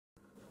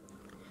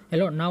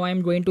Hello, now I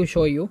am going to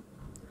show you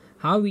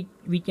how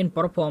we can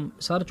perform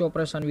search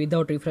operation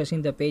without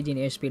refreshing the page in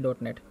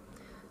ASP.NET.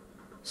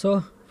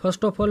 So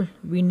first of all,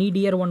 we need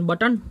here one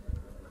button.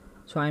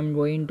 So I am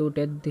going to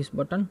take this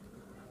button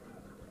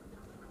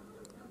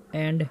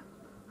and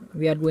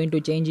we are going to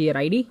change here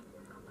ID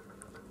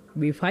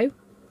B5.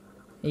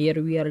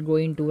 Here we are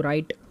going to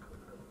write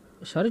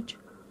search,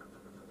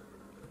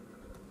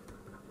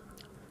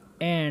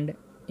 and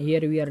here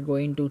we are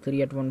going to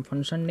create one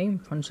function name.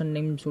 Function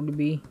name should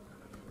be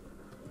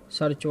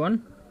search1.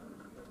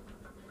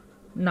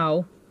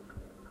 Now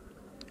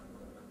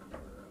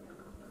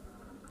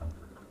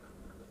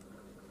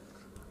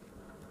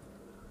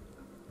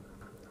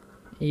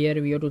here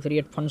we have to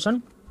create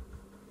function.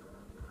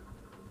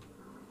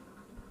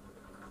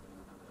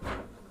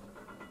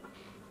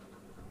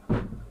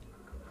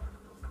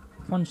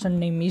 Function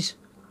name is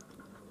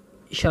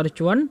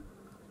search1.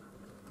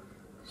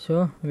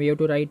 So we have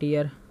to write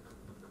here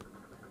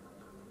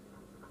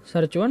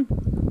search1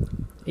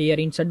 here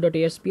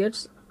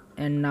insert.aspx,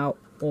 and now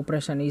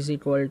operation is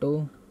equal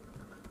to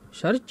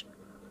search.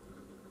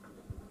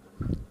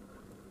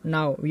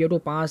 Now we have to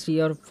pass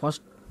here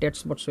first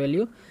text box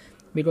value,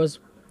 because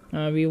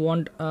we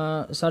want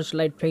search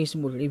like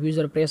Facebook. If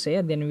user press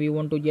A, then we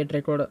want to get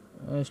record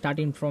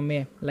starting from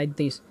A like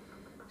this.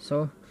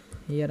 So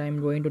here I am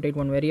going to take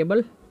one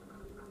variable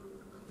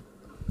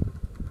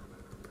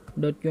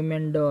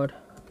document dot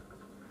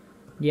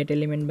get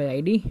element by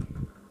ID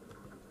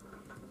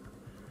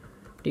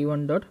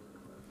t1 dot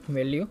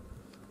value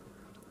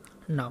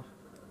now,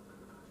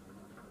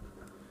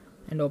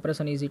 and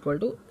operation is equal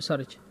to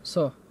search.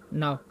 So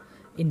now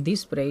in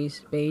this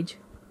page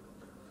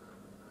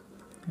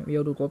we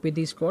have to copy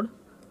this code,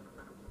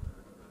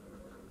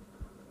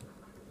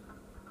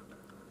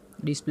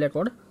 display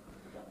code,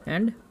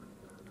 and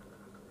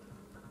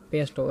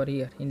paste over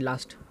here in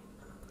last.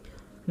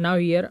 Now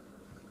here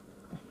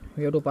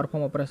we have to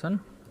perform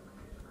operation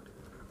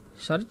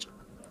search,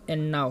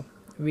 and now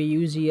we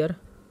use here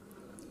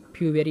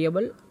few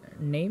variable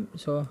name.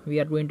 So we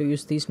are going to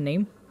use this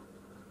name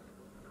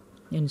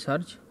in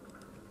search.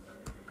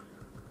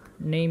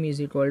 Name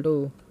is equal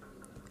to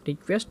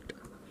request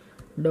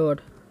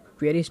dot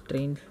query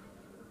string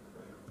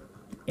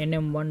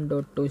nm1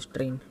 dot to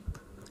string.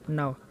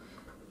 Now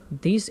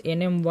this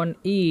nm1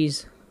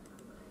 is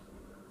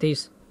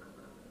this.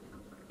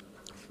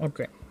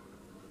 Okay,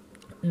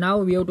 now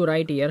we have to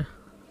write here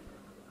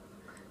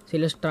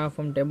select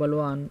from table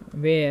 1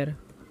 where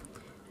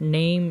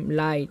name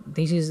light,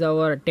 this is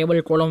our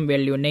table column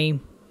value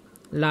name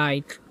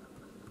light,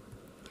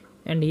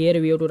 and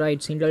here we have to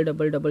write single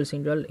double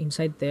single,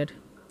 inside that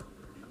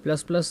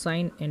plus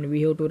sign, and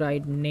we have to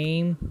write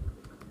name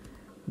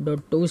dot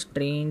to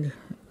string,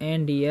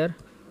 and here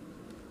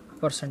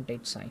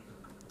percentage sign.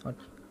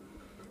 Okay,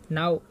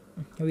 now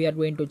we are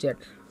going to check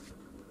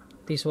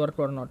this work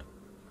or not.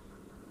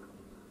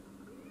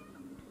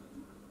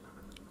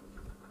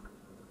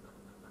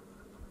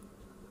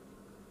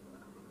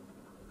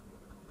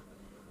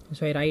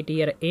 So I write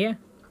here A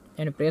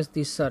and press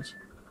this search.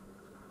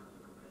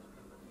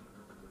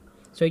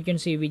 So you can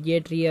see we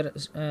get here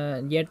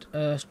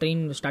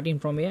string starting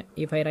from A.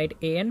 If I write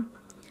an,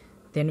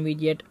 then we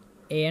get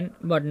an.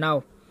 But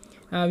now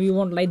we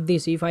want like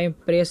this. If I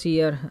press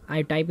here,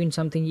 I type in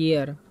something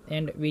here,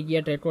 and we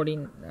get record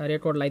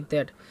like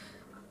that.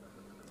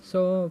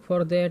 So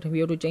for that we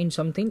have to change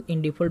something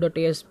in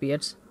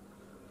default.aspx.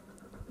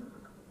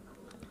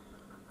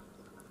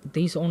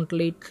 This on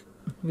click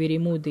we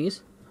remove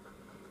this,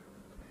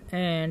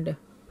 and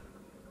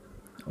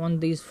on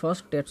these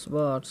first text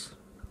box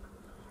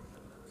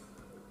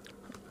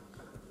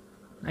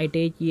I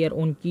take here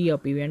on key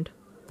of event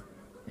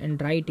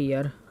and write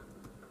here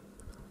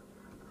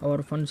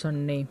our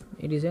function name.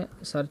 It is a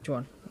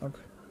search1.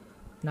 Okay,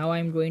 now I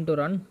am going to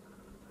run.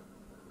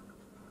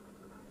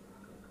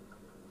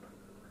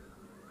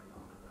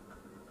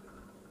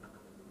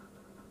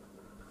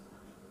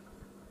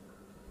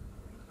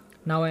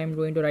 Now I am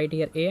going to write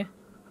here A.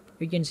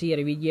 You can see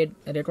here we get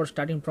a record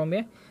starting from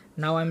A.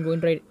 Now I am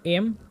going to write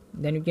AM,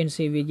 then you can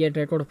see we get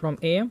record from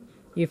AM.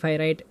 If I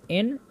write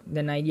N,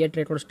 then I get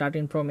record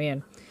starting from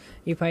N.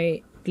 If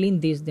I clean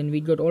this, then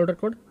we got all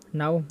record.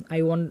 Now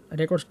I want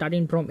record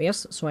starting from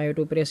S, so I have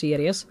to press here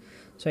S,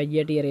 so I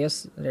get here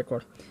S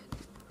record.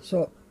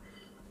 So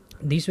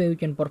this way we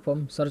can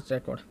perform search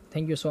record.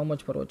 Thank you so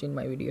much for watching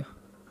my video.